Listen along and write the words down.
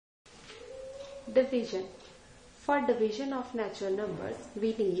Division. For division of natural numbers,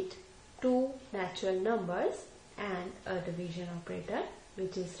 we need two natural numbers and a division operator,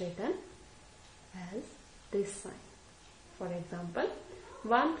 which is written as this sign. For example,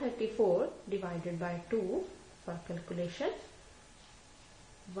 134 divided by 2 for calculation.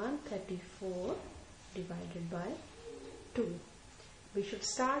 134 divided by 2. We should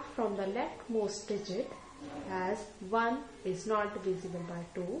start from the leftmost digit, as 1 is not divisible by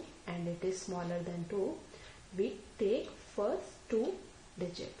 2 and it is smaller than 2. We take first two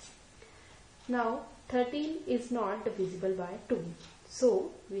digits. Now 13 is not divisible by 2.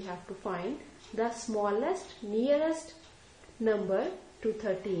 So we have to find the smallest nearest number to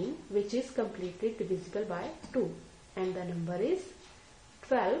 13 which is completely divisible by 2, and the number is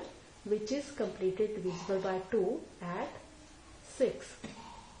 12, which is completely divisible by 2 at 6.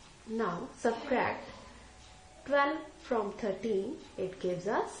 Now subtract 12 from 13, it gives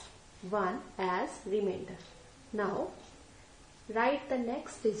us 1 as remainder. Now write the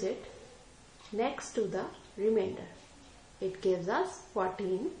next digit next to the remainder. It gives us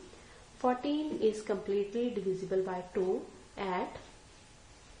 14. 14 is completely divisible by 2 at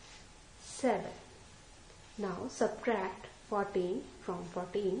 7. Now subtract 14 from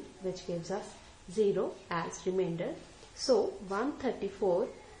 14, which gives us 0 as remainder. So 134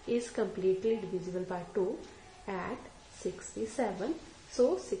 is completely divisible by 2 at 67.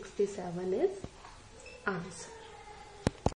 So 67 is answer.